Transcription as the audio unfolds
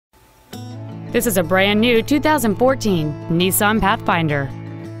This is a brand new 2014 Nissan Pathfinder.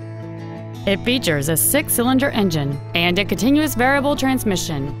 It features a 6-cylinder engine and a continuous variable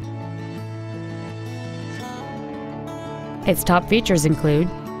transmission. Its top features include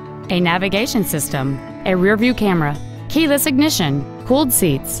a navigation system, a rear-view camera, keyless ignition, cooled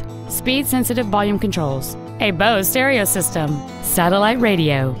seats, speed-sensitive volume controls, a Bose stereo system, satellite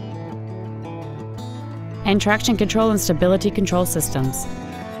radio, and traction control and stability control systems.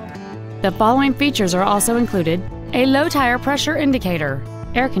 The following features are also included: a low tire pressure indicator,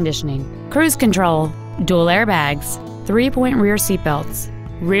 air conditioning, cruise control, dual airbags, 3-point rear seat belts,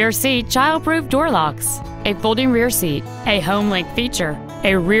 rear seat child-proof door locks, a folding rear seat, a home link feature,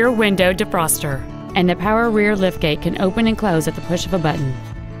 a rear window defroster, and the power rear liftgate can open and close at the push of a button.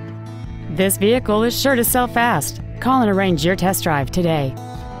 This vehicle is sure to sell fast. Call and arrange your test drive today.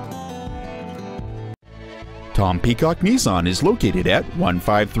 Tom Peacock Nissan is located at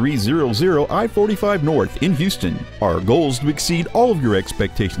 15300 I-45 North in Houston. Our goal is to exceed all of your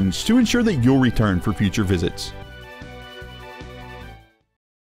expectations to ensure that you'll return for future visits.